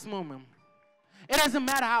stand at this moment. It doesn't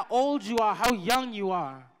matter how old you are, how young you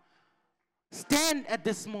are. Stand at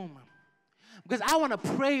this moment. Because I want to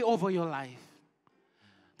pray over your life.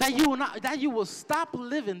 That you will stop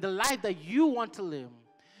living the life that you want to live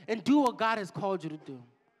and do what God has called you to do.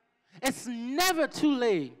 It's never too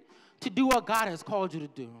late to do what God has called you to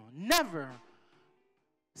do. Never.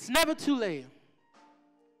 It's never too late.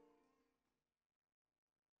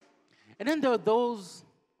 And then there are those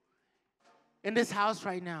in this house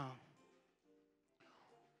right now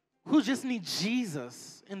who just need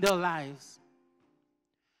Jesus in their lives.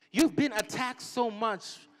 You've been attacked so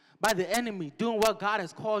much by the enemy doing what God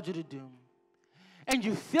has called you to do. And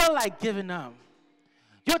you feel like giving up.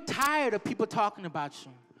 You're tired of people talking about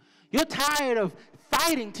you. You're tired of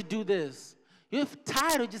fighting to do this. You're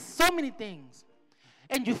tired of just so many things.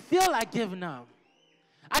 And you feel like giving up.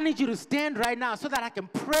 I need you to stand right now so that I can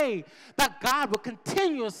pray that God will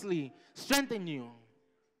continuously strengthen you.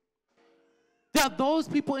 There are those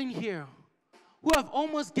people in here who have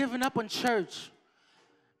almost given up on church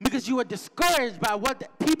because you were discouraged by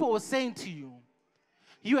what people were saying to you.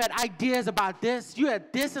 You had ideas about this. You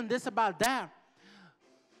had this and this about that.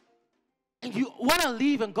 And you want to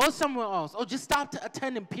leave and go somewhere else or just stop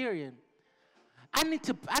attending, period. I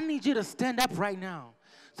need you to stand up right now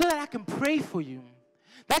so that I can pray for you.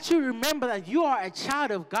 That you remember that you are a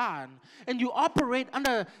child of God and you operate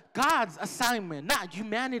under God's assignment, not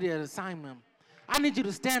humanity's assignment. I need you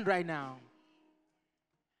to stand right now.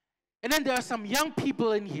 And then there are some young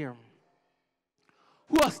people in here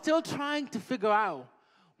who are still trying to figure out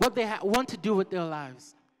what they want to do with their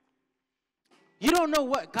lives. You don't know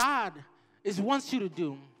what God wants you to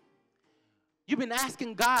do. You've been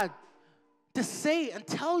asking God to say and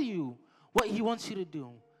tell you what He wants you to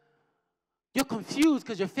do. You're confused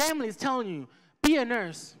because your family is telling you, be a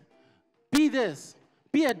nurse, be this,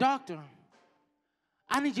 be a doctor.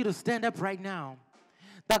 I need you to stand up right now.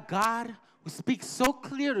 That God will speak so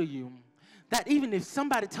clear to you that even if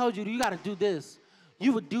somebody tells you got to do this,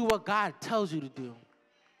 you would do what God tells you to do.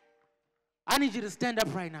 I need you to stand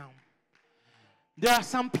up right now. There are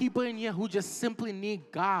some people in here who just simply need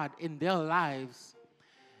God in their lives.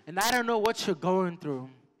 And I don't know what you're going through.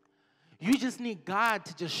 You just need God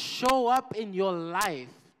to just show up in your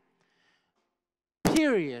life.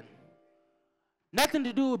 Period. Nothing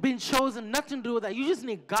to do with being chosen, nothing to do with that. You just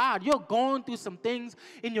need God. You're going through some things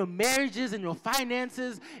in your marriages, in your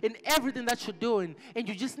finances, in everything that you're doing, and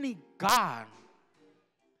you just need God.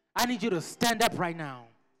 I need you to stand up right now.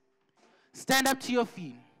 Stand up to your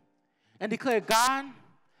feet and declare, God,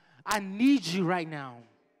 I need you right now.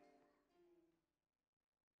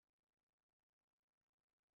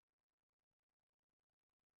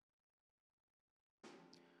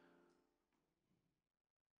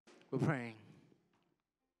 We're praying.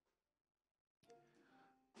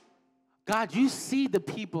 God, you see the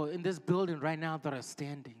people in this building right now that are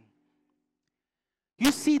standing.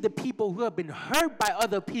 You see the people who have been hurt by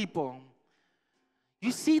other people.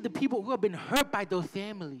 You see the people who have been hurt by their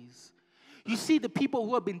families. You see the people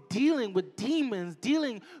who have been dealing with demons,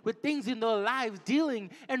 dealing with things in their lives,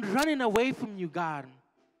 dealing and running away from you, God.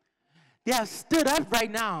 They have stood up right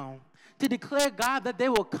now to declare, God, that they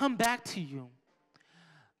will come back to you.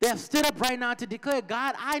 They have stood up right now to declare,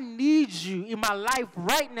 God, I need you in my life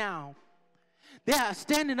right now. They are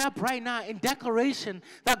standing up right now in declaration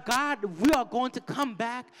that, God, we are going to come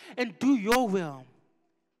back and do your will.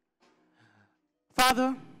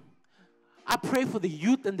 Father, I pray for the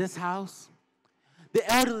youth in this house,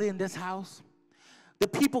 the elderly in this house, the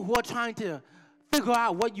people who are trying to figure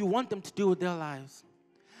out what you want them to do with their lives.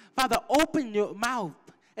 Father, open your mouth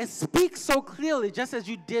and speak so clearly, just as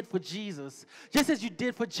you did for Jesus, just as you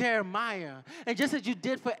did for Jeremiah, and just as you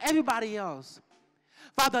did for everybody else.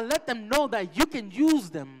 Father, let them know that you can use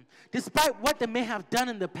them despite what they may have done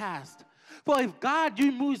in the past. For if God,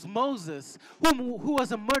 you use Moses, who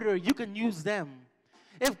was a murderer, you can use them.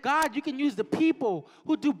 If God, you can use the people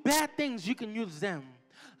who do bad things, you can use them.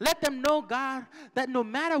 Let them know, God, that no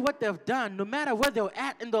matter what they've done, no matter where they're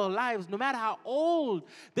at in their lives, no matter how old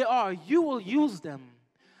they are, you will use them.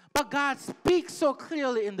 But God, speaks so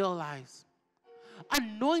clearly in their lives.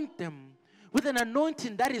 Anoint them with an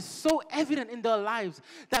anointing that is so evident in their lives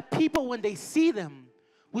that people, when they see them,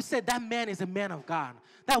 will say, that man is a man of God.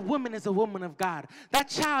 That woman is a woman of God. That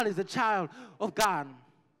child is a child of God.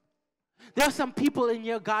 There are some people in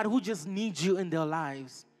your God who just need you in their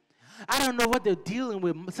lives. I don't know what they're dealing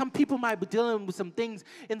with. Some people might be dealing with some things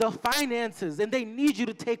in their finances, and they need you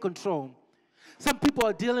to take control. Some people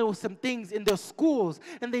are dealing with some things in their schools,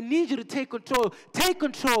 and they need you to take control. Take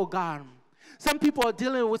control, God. Some people are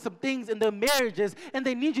dealing with some things in their marriages, and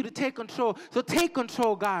they need you to take control. So take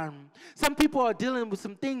control, God. Some people are dealing with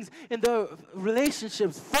some things in their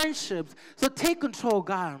relationships, friendships. So take control,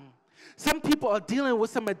 God. Some people are dealing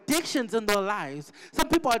with some addictions in their lives. Some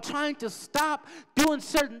people are trying to stop doing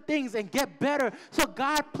certain things and get better. So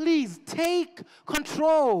God, please take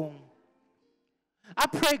control. I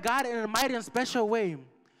pray, God, in a mighty and special way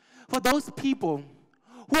for those people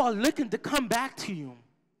who are looking to come back to you.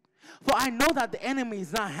 For I know that the enemy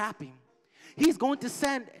is not happy. He's going to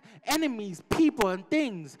send enemies, people, and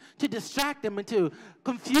things to distract them and to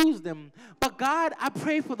confuse them. But God, I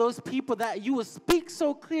pray for those people that you will speak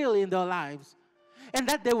so clearly in their lives and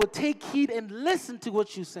that they will take heed and listen to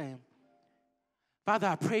what you say. Father,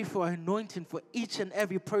 I pray for anointing for each and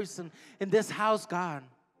every person in this house, God,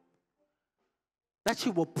 that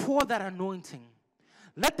you will pour that anointing.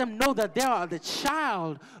 Let them know that they are the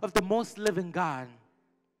child of the most living God,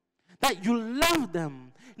 that you love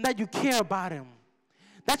them and that you care about them,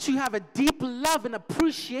 that you have a deep love and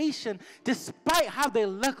appreciation despite how they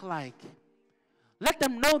look like. Let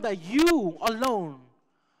them know that you alone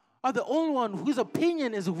are the only one whose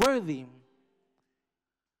opinion is worthy.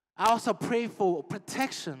 I also pray for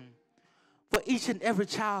protection for each and every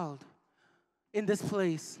child in this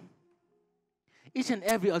place, each and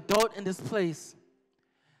every adult in this place,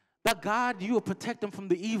 that God, you will protect them from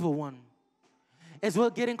the evil one. As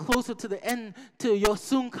we're getting closer to the end, to your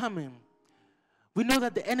soon coming, we know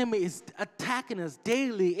that the enemy is attacking us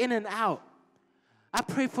daily, in and out. I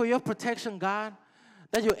pray for your protection, God,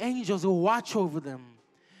 that your angels will watch over them,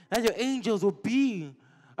 that your angels will be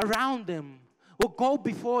around them, will go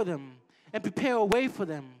before them and prepare a way for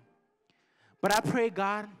them. But I pray,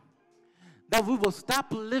 God, that we will stop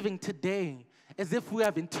living today as if we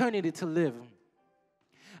have eternity to live.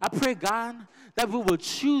 I pray, God, that we will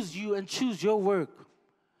choose you and choose your work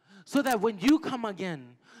so that when you come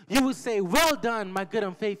again, you will say, well done, my good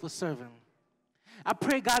and faithful servant. I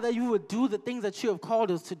pray, God, that you would do the things that you have called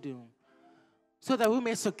us to do so that we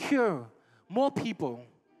may secure more people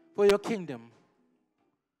for your kingdom.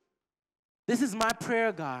 This is my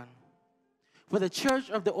prayer, God, for the Church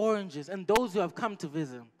of the Oranges and those who have come to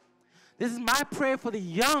visit. This is my prayer for the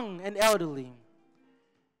young and elderly.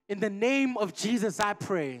 In the name of Jesus, I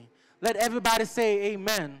pray. Let everybody say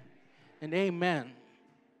amen and amen.